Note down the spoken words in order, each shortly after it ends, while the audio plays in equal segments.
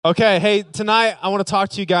Okay, hey, tonight I want to talk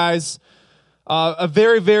to you guys a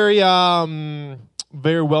very well-known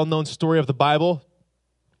story of the Bible.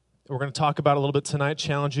 We're going to talk about it a little bit tonight,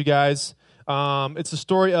 challenge you guys. It's the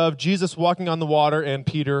story of Jesus walking on the water and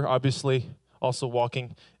Peter, obviously, also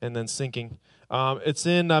walking and then sinking. It's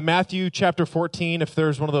in Matthew chapter 14. If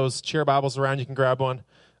there's one of those chair Bibles around, you can grab one,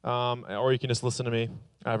 or you can just listen to me.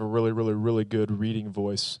 I have a really good reading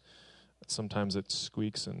voice. Sometimes it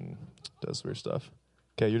squeaks and does weird stuff.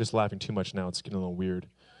 Okay, you're just laughing too much now. It's getting a little weird.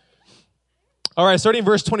 All right, starting in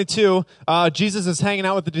verse 22, Jesus is hanging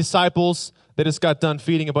out with the disciples. They just got done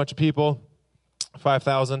feeding a bunch of people,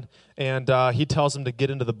 5,000, and he tells them to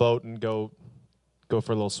get into the boat and go for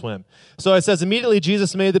a little swim. So it says, immediately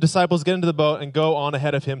Jesus made the disciples get into the boat and go on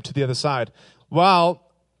ahead of him to the other side.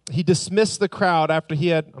 While he dismissed the crowd after he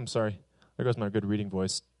had, I'm sorry, there goes my good reading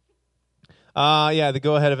voice. They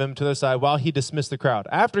go ahead of him to their side while he dismissed the crowd.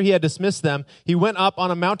 After he had dismissed them, he went up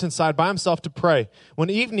on a mountainside by himself to pray. When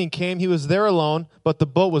evening came, he was there alone, but the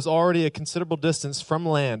boat was already a considerable distance from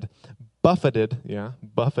land, buffeted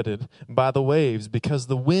by the waves because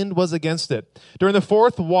the wind was against it. During the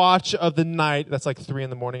fourth watch of the night, that's like 3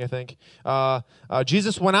 a.m, I think,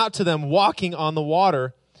 Jesus went out to them walking on the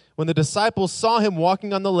water. When the disciples saw him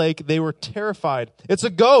walking on the lake, they were terrified. "It's a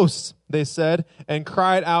ghost," they said, and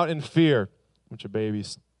cried out in fear. Bunch of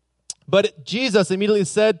babies. But Jesus immediately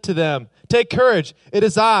said to them, "Take courage, it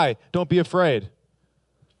is I, don't be afraid."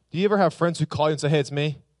 Do you ever have friends who call you and say, "Hey, it's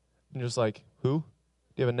me"? And you're just like, "Who? Do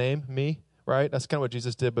you have a name? Me?" Right? That's kind of what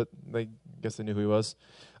Jesus did, but I guess they knew who he was.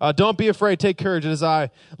 "Don't be afraid, take courage, it is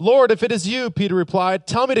I." "Lord, if it is you," Peter replied,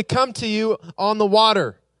 "tell me to come to you on the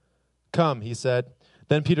water." "Come," he said.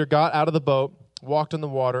 Then Peter got out of the boat, walked on the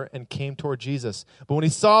water, and came toward Jesus. But when he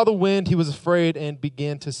saw the wind, he was afraid and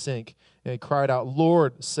began to sink. And he cried out,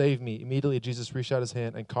 "Lord, save me." Immediately Jesus reached out his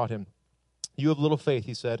hand and caught him. "You have little faith,"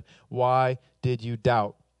 he said. "Why did you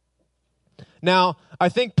doubt?" Now, I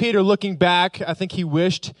think Peter, looking back, I think he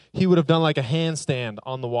wished he would have done like a handstand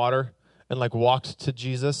on the water and like walked to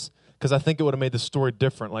Jesus, because I think it would have made the story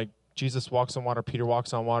different. Like Jesus walks on water, Peter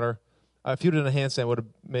walks on water. If you would have done a handstand, it would have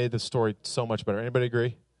made the story so much better. Anybody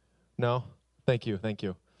agree? No? Thank you.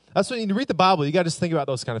 That's when you read the Bible, you got to just think about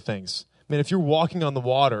those kind of things. I mean, if you're walking on the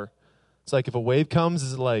water, it's like if a wave comes,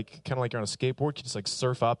 is it like kind of like you're on a skateboard? You just like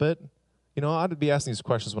surf up it? You know, I'd be asking these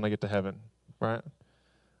questions when I get to heaven, right?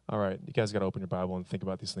 All right, you guys got to open your Bible and think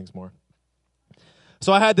about these things more.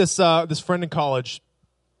 So I had this friend in college,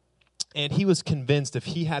 and he was convinced if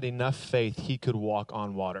he had enough faith, he could walk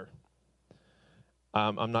on water.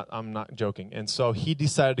 I'm not joking. And so he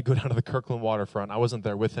decided to go down to the Kirkland waterfront. I wasn't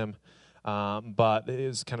there with him, but it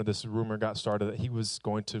was kind of this rumor got started that he was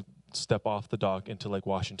going to step off the dock into Lake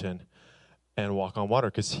Washington and walk on water,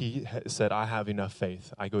 because he said, "I have enough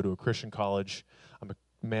faith. I go to a Christian college. I'm a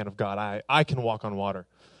man of God. I can walk on water."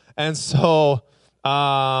 And so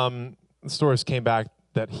the stories came back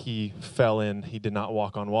that he fell in. He did not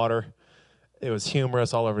walk on water. It was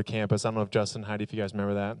humorous all over campus. I don't know if Justin, Heidi, if you guys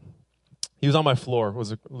remember that. He was on my floor,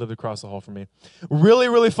 lived across the hall from me.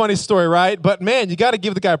 Really funny story, right? But man, you got to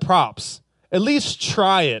give the guy props. At least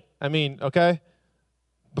try it. I mean, okay?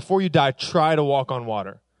 Before you die, try to walk on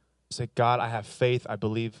water. Say, "God, I have faith, I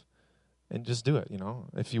believe," and just do it, you know.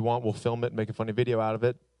 If you want, we'll film it and make a funny video out of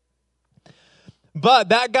it. But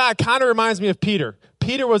that guy kind of reminds me of Peter.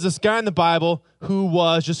 Peter was this guy in the Bible who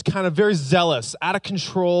was just kind of very zealous, out of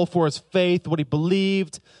control for his faith, what he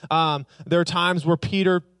believed. There are times where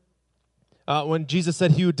Peter, when Jesus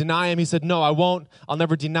said he would deny him, he said, "No, I won't. I'll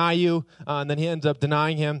never deny you." And then he ends up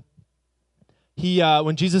denying him.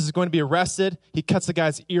 When Jesus is going to be arrested, he cuts the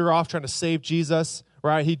guy's ear off trying to save Jesus,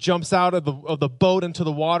 right? He jumps out of the boat into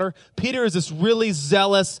the water. Peter is this really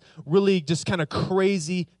zealous, really just kind of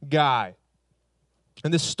crazy guy.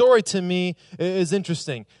 And this story to me is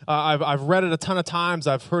interesting. I've read it a ton of times.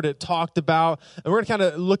 I've heard it talked about. And we're going to kind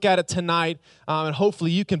of look at it tonight, and hopefully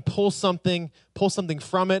you can pull something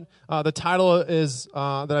from it. The title is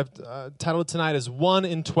that I've titled tonight is 1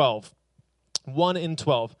 in 12. 1 in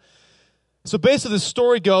 12. So basically the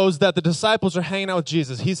story goes that the disciples are hanging out with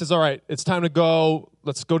Jesus. He says, "All right, it's time to go.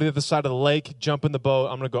 Let's go to the other side of the lake, jump in the boat.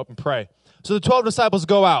 I'm going to go up and pray." So the 12 disciples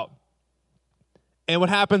go out. And what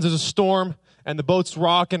happens is a storm, and the boat's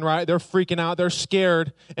rocking, right? They're freaking out. They're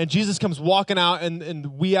scared. And Jesus comes walking out in the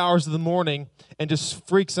wee hours of the morning and just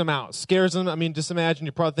freaks them out, scares them. I mean, just imagine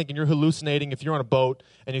you're probably thinking you're hallucinating if you're on a boat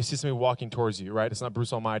and you see somebody walking towards you, right? It's not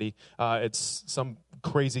Bruce Almighty. It's some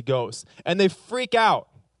crazy ghost. And they freak out.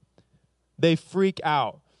 They freak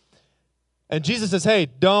out. And Jesus says, "Hey,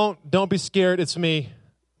 don't be scared. It's me."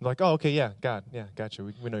 They're like, "Oh, okay, yeah, God, yeah, gotcha.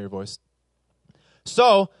 We know your voice."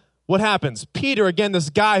 So what happens? Peter, again, this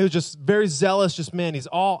guy who's just very zealous, just man, he's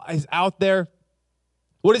out there.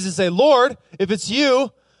 What does he say? Lord, if it's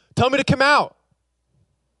you, tell me to come out.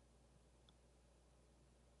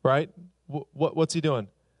 Right? What's he doing?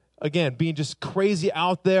 Again, being just crazy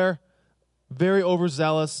out there, very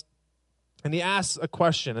overzealous. And he asks a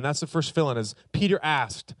question, and that's the first fill-in is Peter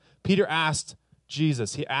asked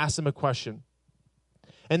Jesus. He asked him a question.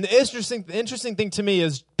 And the interesting thing to me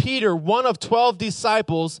is Peter, one of 12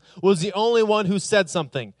 disciples, was the only one who said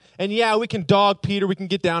something. And yeah, we can dog Peter. We can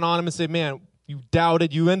get down on him and say, man, you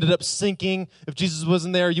doubted. You ended up sinking. If Jesus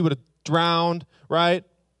wasn't there, you would have drowned, right?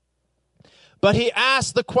 But he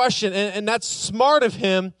asked the question, and that's smart of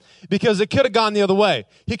him because it could have gone the other way.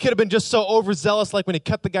 He could have been just so overzealous, like when he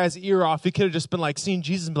cut the guy's ear off, he could have just been like seeing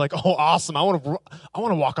Jesus and be like, oh, awesome, I want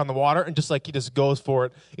to walk on the water, and just like he just goes for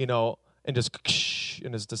it, and just,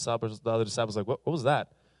 and the other disciples like, what was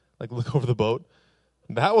that? Like look over the boat.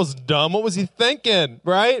 That was dumb. What was he thinking,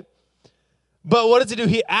 right? But what does he do?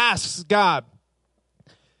 He asks God.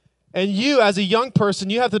 And you, as a young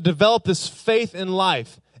person, you have to develop this faith in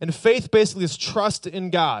life. And faith basically is trust in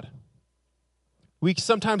God. We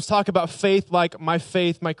sometimes talk about faith like my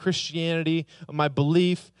Christianity, my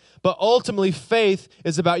belief. But ultimately, faith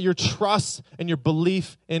is about your trust and your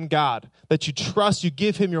belief in God. That you trust, you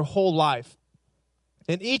give Him your whole life.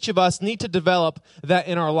 And each of us need to develop that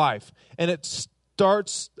in our life. And it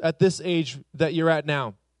starts at this age that you're at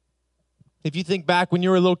now. If you think back when you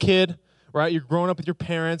were a little kid, right, you're growing up with your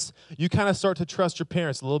parents, you kind of start to trust your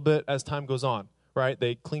parents a little bit as time goes on. Right?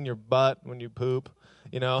 They clean your butt when you poop,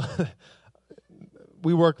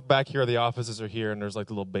 We work back here, the offices are here, and there's like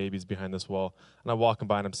little babies behind this wall. And I'm walking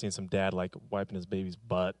by and I'm seeing some dad like wiping his baby's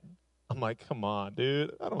butt. I'm like, come on,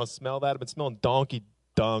 dude. I don't want to smell that. I've been smelling donkey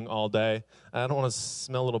dung all day. I don't want to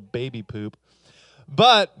smell little baby poop.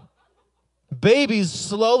 But babies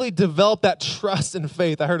slowly develop that trust and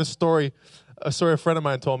faith. I heard a story a friend of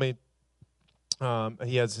mine told me.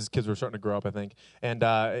 His kids were starting to grow up, I think, and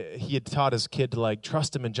he had taught his kid to like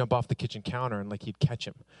trust him and jump off the kitchen counter and like he'd catch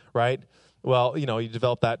him, right? Well, you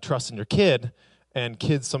develop that trust in your kid, and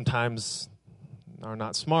kids sometimes are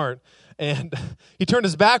not smart. And he turned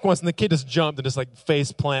his back once, and the kid just jumped and just like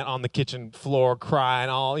face plant on the kitchen floor, crying,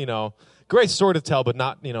 all great story to tell, but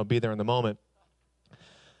not be there in the moment.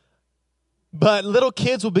 But little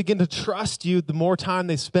kids will begin to trust you the more time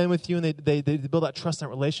they spend with you, and they build that trust in that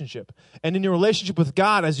relationship. And in your relationship with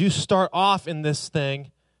God, as you start off in this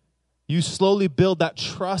thing, you slowly build that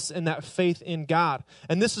trust and that faith in God.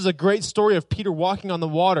 And this is a great story of Peter walking on the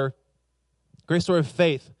water, great story of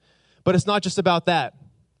faith. But it's not just about that.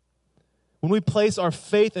 When we place our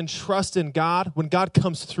faith and trust in God, when God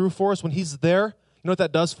comes through for us, when He's there, you know what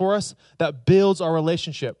that does for us? That builds our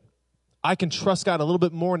relationship. I can trust God a little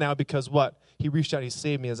bit more now because what? He reached out, He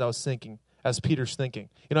saved me as I was thinking, as Peter's thinking.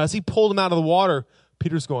 As he pulled him out of the water,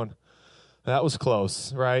 Peter's going, that was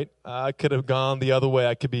close, right? I could have gone the other way.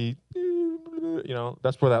 I could be,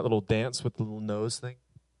 that's where that little dance with the little nose thing,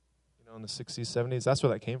 in the 60s, 70s, that's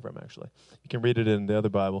where that came from, actually. You can read it in the other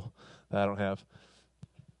Bible that I don't have.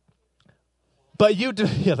 But you do,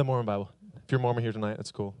 the Mormon Bible. If you're Mormon here tonight,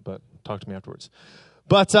 that's cool, but talk to me afterwards.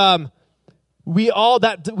 But, we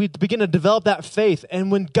begin to develop that faith.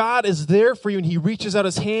 And when God is there for you and He reaches out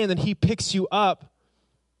His hand and He picks you up,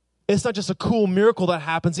 it's not just a cool miracle that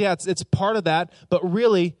happens. Yeah, it's part of that. But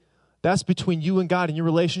really, that's between you and God and your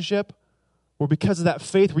relationship, where because of that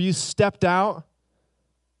faith, where you stepped out,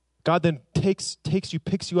 God then takes you,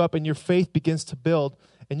 picks you up, and your faith begins to build,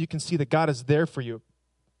 and you can see that God is there for you.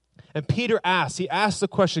 And Peter asked the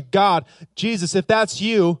question, God, Jesus, if that's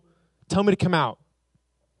you, tell me to come out.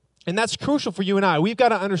 And that's crucial for you and I. We've got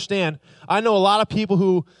to understand, I know a lot of people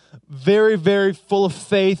who very, very full of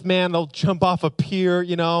faith, man, they'll jump off a pier,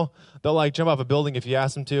 they'll like jump off a building if you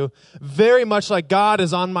ask them to. Very much like God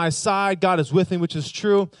is on my side, God is with me, which is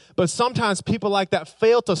true. But sometimes people like that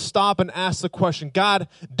fail to stop and ask the question, God,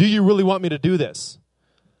 do you really want me to do this?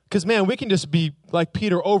 Because, man, we can just be like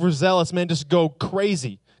Peter, overzealous, man, just go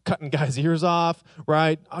crazy, cutting guys' ears off,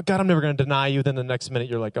 right? Oh, God, I'm never going to deny you. Then the next minute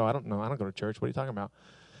you're like, oh, I don't know, I don't go to church. What are you talking about?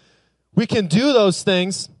 We can do those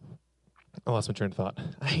things. I lost my train of thought.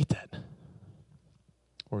 I hate that.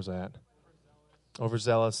 Where's that?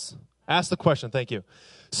 Overzealous. Ask the question. Thank you.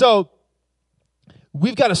 So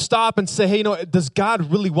we've got to stop and say, hey, does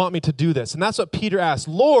God really want me to do this? And that's what Peter asked.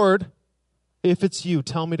 Lord, if it's you,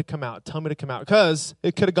 tell me to come out. Tell me to come out. Because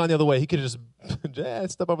it could have gone the other way. He could have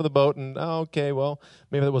just step over the boat and, okay, well,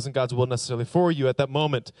 maybe that wasn't God's will necessarily for you at that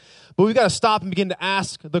moment. But we've got to stop and begin to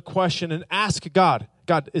ask the question and ask God,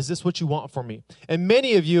 is this what you want for me? And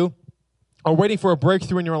many of you are waiting for a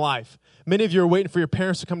breakthrough in your life. Many of you are waiting for your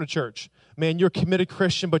parents to come to church. Man, you're a committed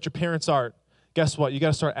Christian, but your parents aren't. Guess what? You got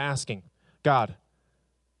to start asking, God,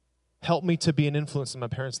 help me to be an influence in my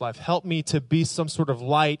parents' life. Help me to be some sort of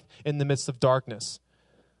light in the midst of darkness.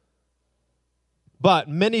 But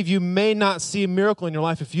many of you may not see a miracle in your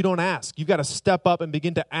life if you don't ask. You've got to step up and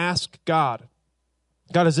begin to ask God.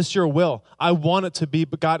 God, is this your will? I want it to be,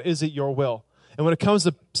 but God, is it your will? And when it comes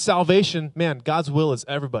to salvation, man, God's will is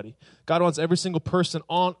everybody. God wants every single person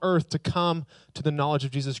on earth to come to the knowledge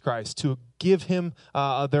of Jesus Christ, to give him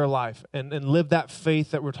their life and live that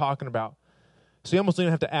faith that we're talking about. So you almost don't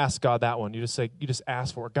even have to ask God that one. You just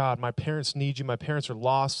ask for it. God, my parents need you. My parents are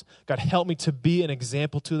lost. God, help me to be an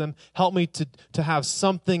example to them. Help me to have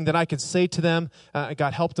something that I can say to them.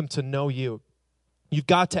 God, help them to know you. You've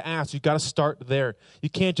got to ask. You've got to start there. You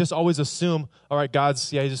can't just always assume, all right, he's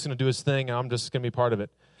just going to do his thing, and I'm just going to be part of it.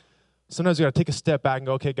 Sometimes you got to take a step back and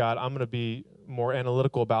go, okay, God, I'm going to be more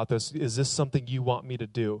analytical about this. Is this something you want me to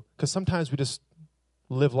do? Because sometimes we just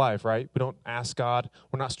live life, right? We don't ask God.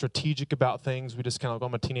 We're not strategic about things. We just kind of,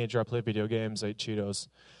 I'm a teenager. I play video games. I eat Cheetos.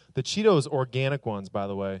 The Cheetos organic ones, by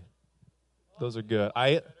the way, those are good.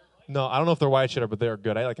 I don't know if they're white cheddar, but they're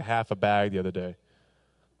good. I ate like a half a bag the other day.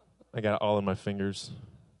 I got it all in my fingers.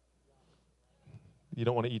 You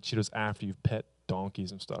don't want to eat Cheetos after you've pet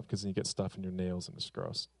donkeys and stuff because then you get stuff in your nails and it's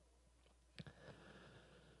gross.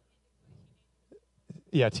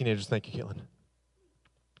 Yeah, teenagers. Thank you, Caitlin.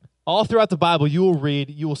 All throughout the Bible, you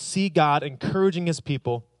will see God encouraging his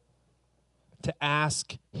people to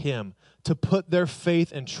ask him, to put their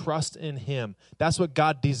faith and trust in him. That's what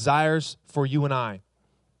God desires for you and I.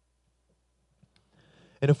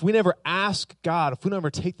 And if we never ask God, if we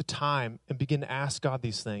never take the time and begin to ask God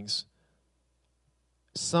these things,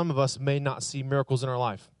 some of us may not see miracles in our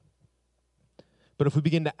life. But if we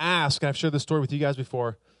begin to ask, and I've shared this story with you guys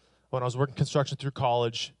before, when I was working construction through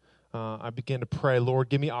college, I began to pray, Lord,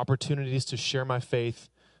 give me opportunities to share my faith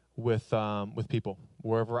with people,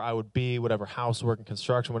 wherever I would be, whatever house, work, and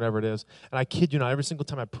construction, whatever it is. And I kid you not, every single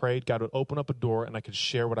time I prayed, God would open up a door and I could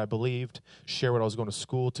share what I believed, share what I was going to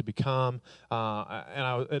school to become,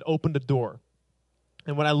 it opened a door.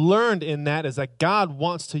 And what I learned in that is that God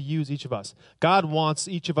wants to use each of us. God wants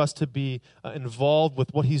each of us to be involved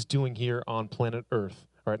with what he's doing here on planet Earth.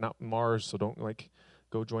 All right, not Mars, so don't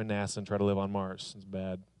go join NASA and try to live on Mars. It's a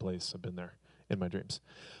bad place. I've been there in my dreams.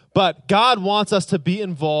 But God wants us to be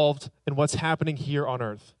involved in what's happening here on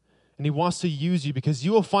earth. And he wants to use you because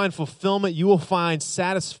you will find fulfillment, you will find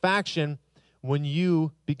satisfaction when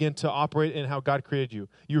you begin to operate in how God created you.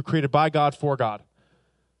 You were created by God for God.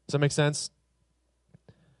 Does that make sense?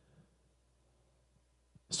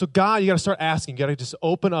 So God, you got to start asking. You got to just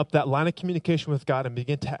open up that line of communication with God and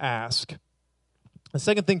begin to ask. The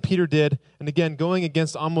second thing Peter did, and again, going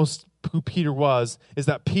against almost who Peter was, is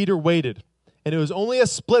that Peter waited. And it was only a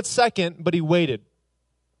split second, but he waited.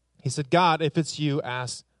 He said, God, if it's you,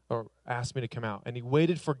 ask me to come out. And he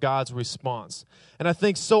waited for God's response. And I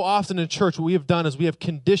think so often in church, what we have done is we have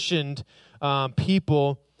conditioned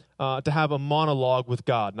people to have a monologue with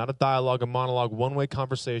God. Not a dialogue, a monologue, one-way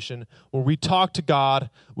conversation where we talk to God,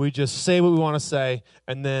 we just say what we want to say,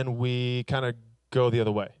 and then we kind of go the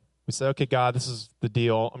other way. We say, okay, God, this is the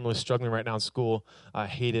deal. I'm really struggling right now in school. I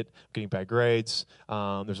hate it. I'm getting bad grades.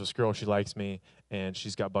 There's this girl, she likes me, and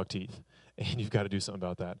she's got buck teeth. And you've got to do something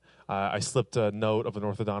about that. I slipped a note of an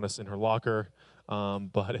orthodontist in her locker,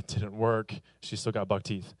 but it didn't work. She still got buck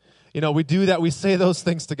teeth. We do that. We say those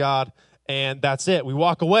things to God, and that's it. We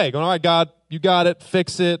walk away going, all right, God, you got it.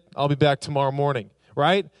 Fix it. I'll be back tomorrow morning,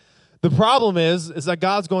 right? The problem is that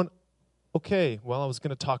God's going, okay, well, I was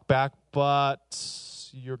going to talk back, but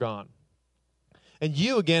you're gone. And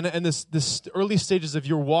you, again, in this early stages of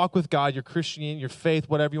your walk with God, your Christianity, your faith,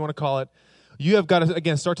 whatever you want to call it, you have got to,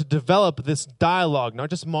 again, start to develop this dialogue, not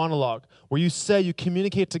just monologue, where you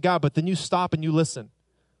communicate to God, but then you stop and you listen.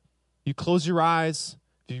 You close your eyes.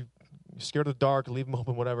 If you're scared of the dark, leave them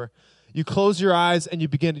open, whatever. You close your eyes and you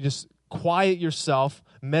begin to just quiet yourself,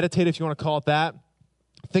 meditate if you want to call it that.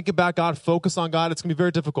 Think about God, focus on God. It's going to be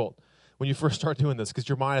very difficult when you first start doing this because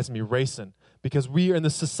your mind is going to be racing. Because we are in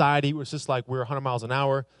this society where it's just like we're 100 miles an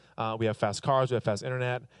hour. We have fast cars. We have fast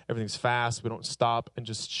internet. Everything's fast. We don't stop and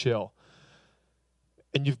just chill.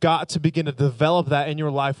 And you've got to begin to develop that in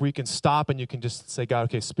your life where you can stop and you can just say, God,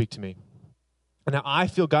 okay, speak to me. And now I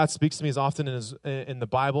feel God speaks to me as often in the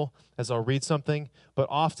Bible as I'll read something, but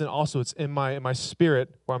often also it's in my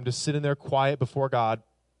spirit where I'm just sitting there quiet before God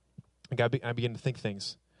and I begin to think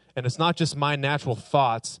things. And it's not just my natural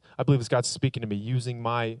thoughts. I believe it's God speaking to me, using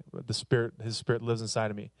His Spirit lives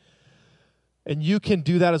inside of me. And you can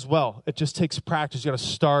do that as well. It just takes practice. You got to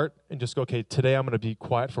start and just go, okay, today I'm going to be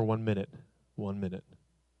quiet for 1 minute. 1 minute.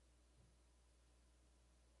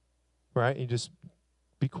 Right? You just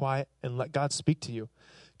be quiet and let God speak to you.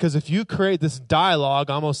 Because if you create this dialogue,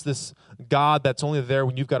 almost this God that's only there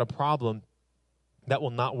when you've got a problem, that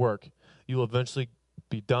will not work. You will eventually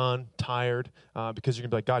be done, tired, because you're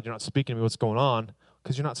going to be like, God, you're not speaking to me. What's going on?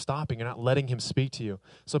 Because you're not stopping. You're not letting him speak to you.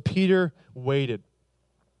 So Peter waited.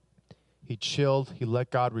 He chilled. He let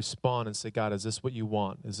God respond and say, God, is this what you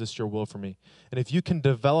want? Is this your will for me? And if you can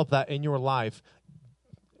develop that in your life,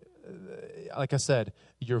 like I said,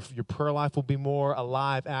 your prayer life will be more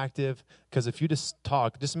alive, active. Because if you just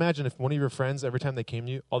talk, just imagine if one of your friends, every time they came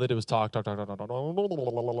to you, all they did was talk, and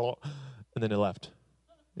then they left.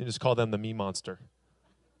 You just call them the me monster.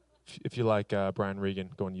 If you like Brian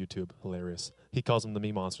Regan, go on YouTube. Hilarious. He calls them the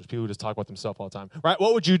me monsters. People who just talk about themselves all the time. Right?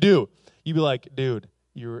 What would you do? You'd be like, dude,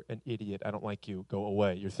 you're an idiot. I don't like you. Go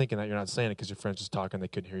away. You're thinking that. You're not saying it because your friend's just talking. They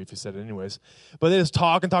couldn't hear you if you said it anyways. But they just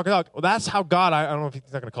talk and talk and talk. Well, that's how God, I don't know if he's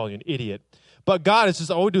not going to call you an idiot. But God is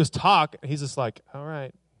just, all we do is talk. And he's just like, all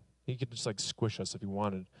right. He could just like squish us if he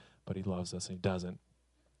wanted. But he loves us and he doesn't.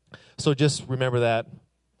 So just remember that.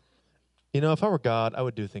 You know, if I were God, I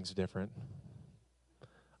would do things different.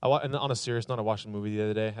 And on a serious note, I watched a movie the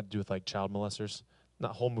other day. It had to do with like child molesters. The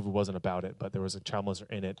whole movie wasn't about it, but there was a child molester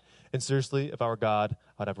in it. And seriously, if I were God,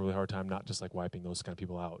 I'd have a really hard time not just like wiping those kind of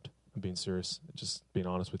people out. I'm being serious, just being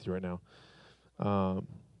honest with you right now.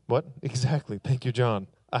 What? Exactly. Thank you, John.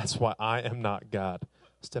 That's why I am not God.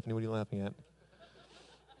 Stephanie, what are you laughing at?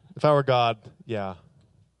 If I were God, yeah,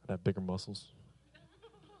 I'd have bigger muscles.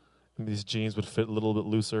 And these jeans would fit a little bit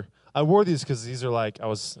looser. I wore these because these are like, I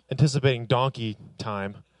was anticipating donkey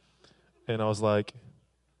time. And I was like,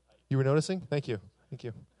 you were noticing? Thank you. Thank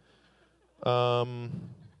you. I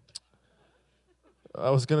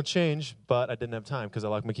was going to change, but I didn't have time because I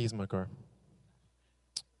locked my keys in my car.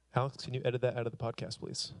 Alex, can you edit that out of the podcast,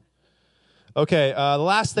 please? Okay, the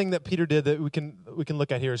last thing that Peter did that we can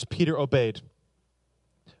look at here is Peter obeyed.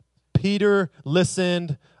 Peter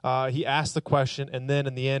listened, he asked the question, and then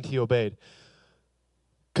in the end he obeyed.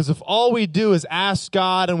 Because if all we do is ask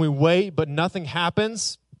God and we wait, but nothing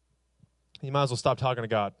happens, you might as well stop talking to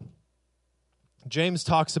God. James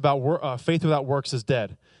talks about faith without works is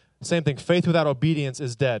dead. Same thing, faith without obedience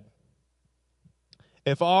is dead.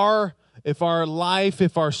 If our life,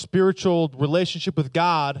 if our spiritual relationship with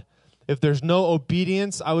God, if there's no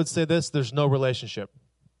obedience, I would say this, there's no relationship.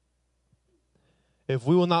 If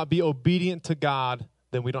we will not be obedient to God,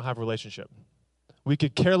 then we don't have a relationship. We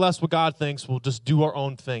could care less what God thinks. We'll just do our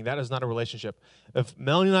own thing. That is not a relationship. If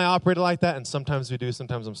Melanie and I operated like that, and sometimes we do,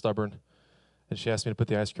 sometimes I'm stubborn, and she asked me to put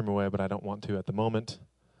the ice cream away, but I don't want to at the moment.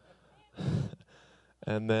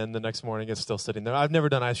 And then the next morning, it's still sitting there. I've never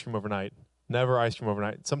done ice cream overnight. Never ice cream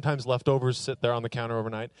overnight. Sometimes leftovers sit there on the counter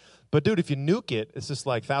overnight. But, dude, if you nuke it, it's just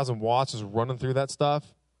like 1,000 watts just running through that stuff.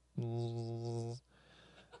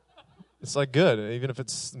 It's like good, even if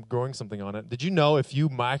it's growing something on it. Did you know if you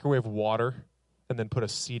microwave water and then put a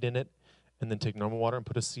seed in it and then take normal water and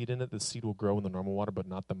put a seed in it, the seed will grow in the normal water but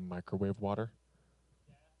not the microwave water?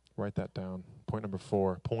 Write that down. Point number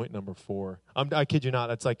 4. I kid you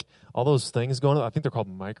not. It's like all those things going on. I think they're called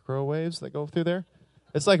microwaves that go through there.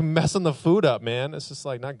 It's like messing the food up, man. It's just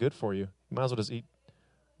like not good for you. You might as well just eat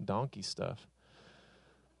donkey stuff.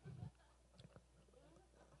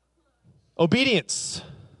 Obedience.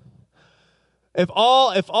 If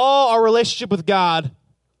all our relationship with God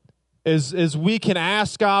is we can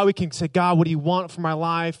ask God, we can say, God, what do you want for my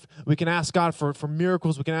life? We can ask God for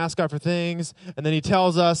miracles. We can ask God for things. And then he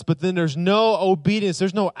tells us, but then there's no obedience.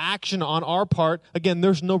 There's no action on our part. Again,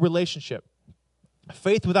 there's no relationship.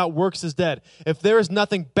 Faith without works is dead. If there is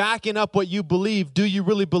nothing backing up what you believe, do you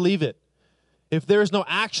really believe it? If there is no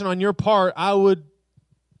action on your part, I would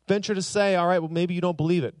venture to say, all right, well, maybe you don't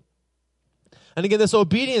believe it. And again, this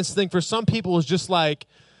obedience thing for some people is just like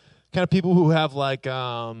kind of people who have like,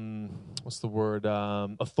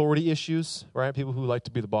 authority issues, right? People who like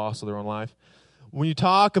to be the boss of their own life. When you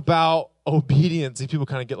talk about obedience, these people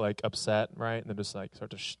kind of get like upset, right? And they just like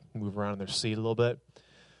start to move around in their seat a little bit.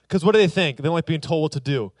 Because what do they think? They don't like being told what to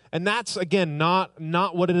do. And that's, again, not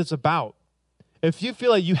what it is about. If you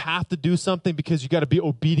feel like you have to do something because you got to be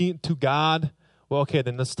obedient to God, well, okay,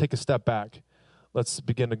 then let's take a step back. Let's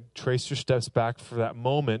begin to trace your steps back for that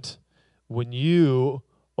moment when you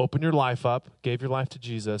opened your life up, gave your life to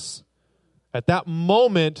Jesus. At that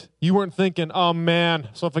moment, you weren't thinking, oh, man,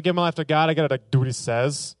 so if I give my life to God, I got to do what he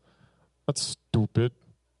says. That's stupid.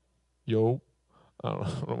 Yo. I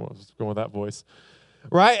don't know what's going with that voice.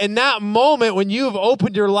 Right? In that moment when you've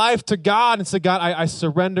opened your life to God and said, God, I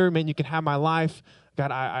surrender. Man, you can have my life.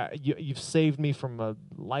 God, you've saved me from a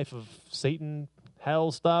life of Satan,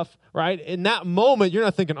 hell stuff, right? In that moment, you're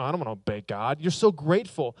not thinking, oh, I don't want to obey God. You're so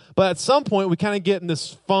grateful. But at some point, we kind of get in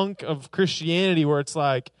this funk of Christianity where it's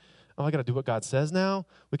like, oh, I got to do what God says now.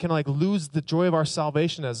 We kind of like lose the joy of our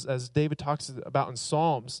salvation as David talks about in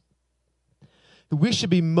Psalms. We should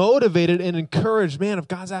be motivated and encouraged. Man, if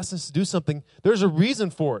God's asked us to do something, there's a reason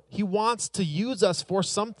for it. He wants to use us for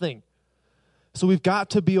something. So we've got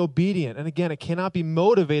to be obedient. And again, it cannot be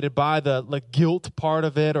motivated by the guilt part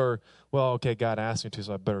of it or, well, okay, God asked me to,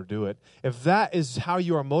 so I better do it. If that is how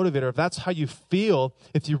you are motivated, or if that's how you feel,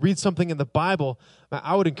 if you read something in the Bible,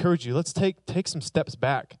 I would encourage you, let's take some steps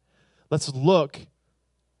back. Let's look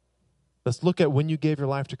at when you gave your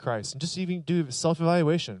life to Christ and just even do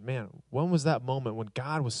self-evaluation. Man, when was that moment when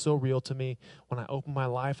God was so real to me, when I opened my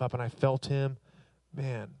life up and I felt him?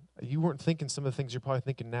 Man, you weren't thinking some of the things you're probably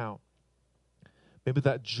thinking now. Maybe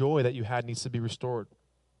that joy that you had needs to be restored.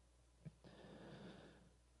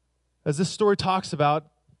 As this story talks about,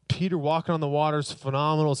 Peter walking on the water is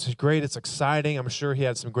phenomenal. It's great. It's exciting. I'm sure he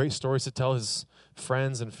had some great stories to tell his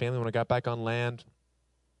friends and family when I got back on land.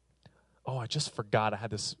 Oh, I just forgot I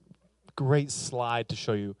had this great slide to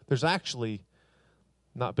show you. There's actually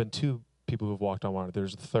not been two people who have walked on water.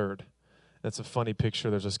 There's a third. That's a funny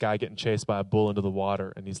picture. There's this guy getting chased by a bull into the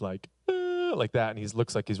water, and he's like that, and he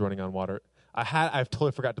looks like he's running on water. I've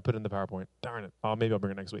totally forgot to put it in the PowerPoint. Darn it. Oh, maybe I'll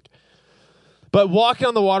bring it next week. But walking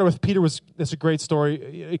on the water with Peter it's a great story.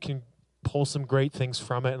 It can pull some great things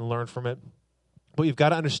from it and learn from it. But you've got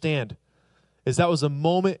to understand is that was a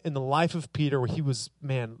moment in the life of Peter where he was,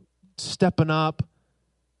 man, stepping up.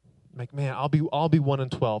 Like, man, I'll be 1 in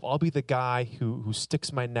 12. I'll be the guy who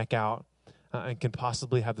sticks my neck out and can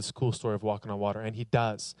possibly have this cool story of walking on water, and he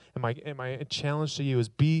does. And my challenge to you is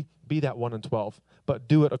be that 1 in 12, but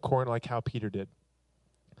do it according to like how Peter did.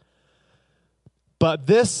 But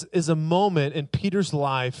this is a moment in Peter's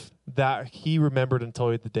life that he remembered until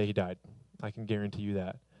the day he died. I can guarantee you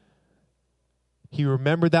that. He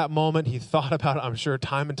remembered that moment. He thought about it, I'm sure,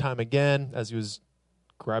 time and time again as he was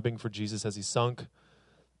grabbing for Jesus as he sunk.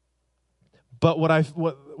 But what I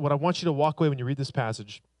want you to walk away when you read this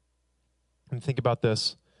passage and think about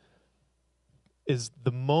this is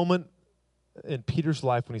the moment in Peter's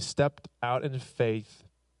life when he stepped out in faith,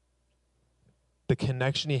 the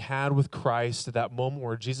connection he had with Christ at that moment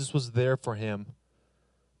where Jesus was there for him,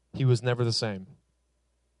 he was never the same.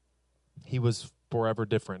 He was forever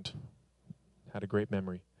different. Had a great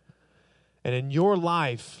memory. And in your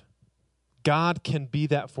life, God can be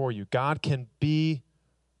that for you. God can be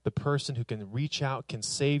the person who can reach out, can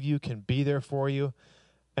save you, can be there for you.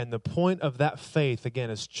 And the point of that faith, again,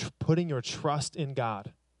 is putting your trust in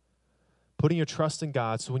God. Putting your trust in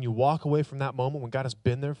God so when you walk away from that moment when God has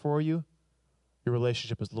been there for you, your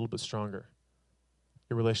relationship is a little bit stronger.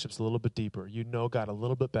 Your relationship's a little bit deeper. You know God a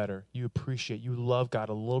little bit better. You appreciate, you love God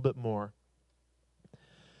a little bit more.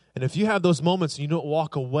 And if you have those moments and you don't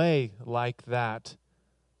walk away like that,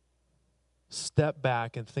 step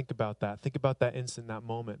back and think about that. Think about that instant, that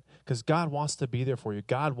moment. Because God wants to be there for you.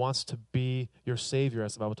 God wants to be your Savior,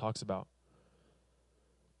 as the Bible talks about.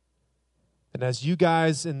 And as you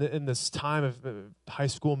guys in this time of high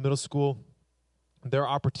school, middle school, there are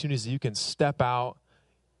opportunities that you can step out.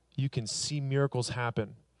 You can see miracles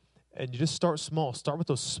happen. And you just start small. Start with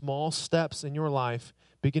those small steps in your life.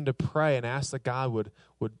 Begin to pray and ask that God would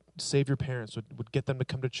save your parents, would get them to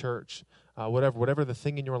come to church, whatever the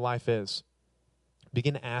thing in your life is.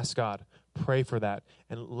 Begin to ask God, pray for that,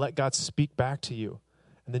 and let God speak back to you.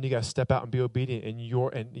 And then you got to step out and be obedient in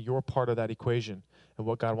your part of that equation and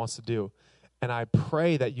what God wants to do. And I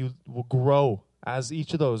pray that you will grow as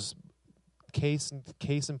each of those case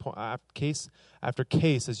after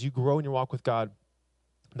case, as you grow in your walk with God,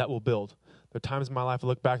 that will build. There are times in my life I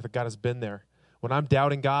look back that God has been there. When I'm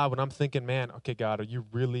doubting God, when I'm thinking, man, okay, God, are you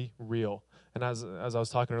really real? And as I was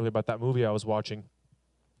talking earlier about that movie I was watching,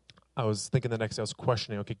 I was thinking the next day, I was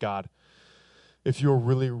questioning, okay, God, if you're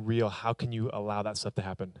really real, how can you allow that stuff to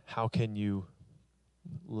happen? How can you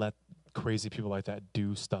let crazy people like that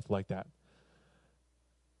do stuff like that?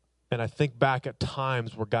 And I think back at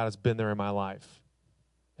times where God has been there in my life.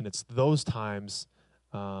 And it's those times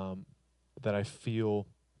that I feel,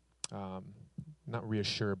 not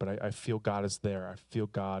reassured, but I feel God is there. I feel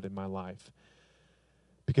God in my life.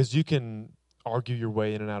 Because you can argue your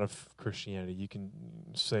way in and out of Christianity. You can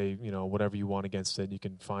say, whatever you want against it. You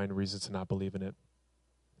can find reasons to not believe in it.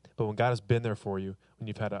 But when God has been there for you, when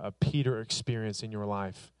you've had a Peter experience in your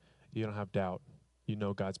life, you don't have doubt. You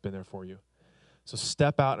know God's been there for you. So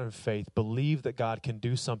step out in faith. Believe that God can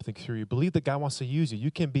do something through you. Believe that God wants to use you.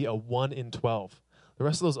 You can be a 1 in 12. The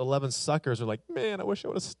rest of those 11 suckers are like, man, I wish I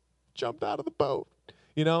would have jumped out of the boat.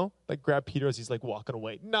 You know, like grab Peter as he's like walking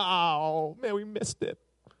away. No, man, we missed it.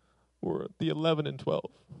 We're the 11 and 12.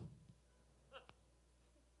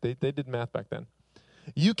 They did math back then.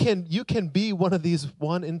 You can be one of these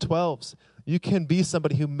 1 in 12s. You can be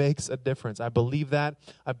somebody who makes a difference. I believe that.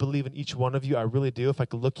 I believe in each one of you. I really do. If I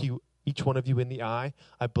could look each one of you in the eye,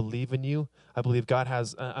 I believe in you. I believe God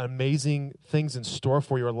has amazing things in store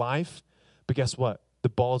for your life. But guess what? The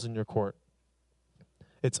ball's in your court.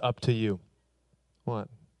 It's up to you. What?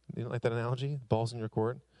 You don't like that analogy? The ball's in your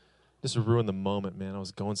court? Just ruined the moment, man. I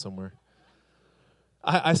was going somewhere.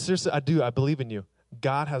 I seriously, I do. I believe in you.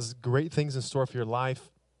 God has great things in store for your life.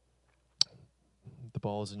 The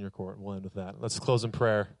ball is in your court. We'll end with that. Let's close in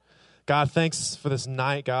prayer. God, thanks for this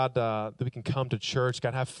night, God, that we can come to church.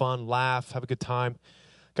 God, have fun, laugh, have a good time.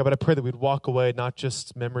 God, but I pray that we'd walk away, not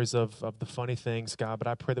just memories of the funny things, God, but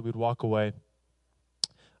I pray that we'd walk away,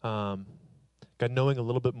 God, knowing a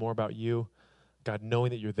little bit more about you. God, knowing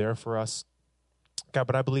that you're there for us. God,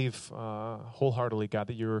 but I believe wholeheartedly, God,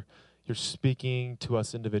 that you're speaking to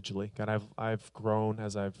us individually. God, I've grown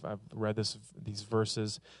as I've read these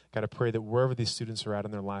verses. God, I pray that wherever these students are at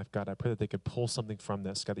in their life, God, I pray that they could pull something from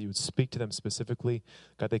this. God, that you would speak to them specifically.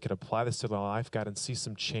 God, they could apply this to their life, God, and see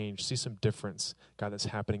some change, see some difference, God, that's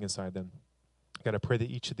happening inside them. God, I pray that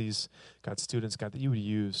each of these, God, students, God, that you would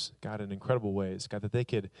use, God, in incredible ways. God, that they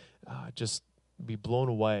could just be blown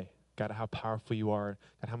away, God, how powerful you are,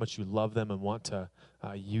 God, how much you love them and want to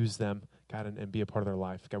use them, God, and be a part of their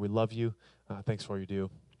life. God, we love you. Thanks for all you do.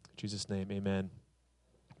 In Jesus' name, amen.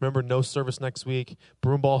 Remember, no service next week.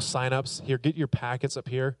 Broomball sign-ups. Here, get your packets up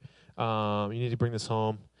here. You need to bring this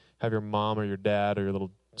home. Have your mom or your dad or your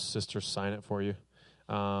little sister sign it for you.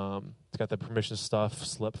 It's got the permission stuff,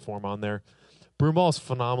 slip form on there. Broomball is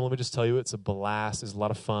phenomenal. Let me just tell you, it's a blast. It's a lot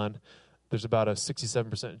of fun. There's about a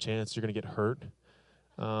 67% chance you're going to get hurt.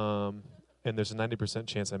 And there's a 90%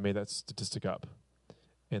 chance I made that statistic up.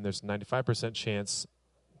 And there's a 95% chance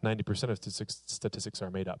 90% of statistics are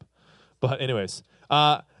made up. But anyways,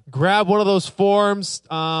 grab one of those forms.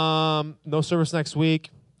 No service next week.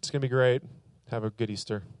 It's going to be great. Have a good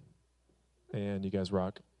Easter. And you guys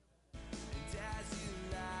rock.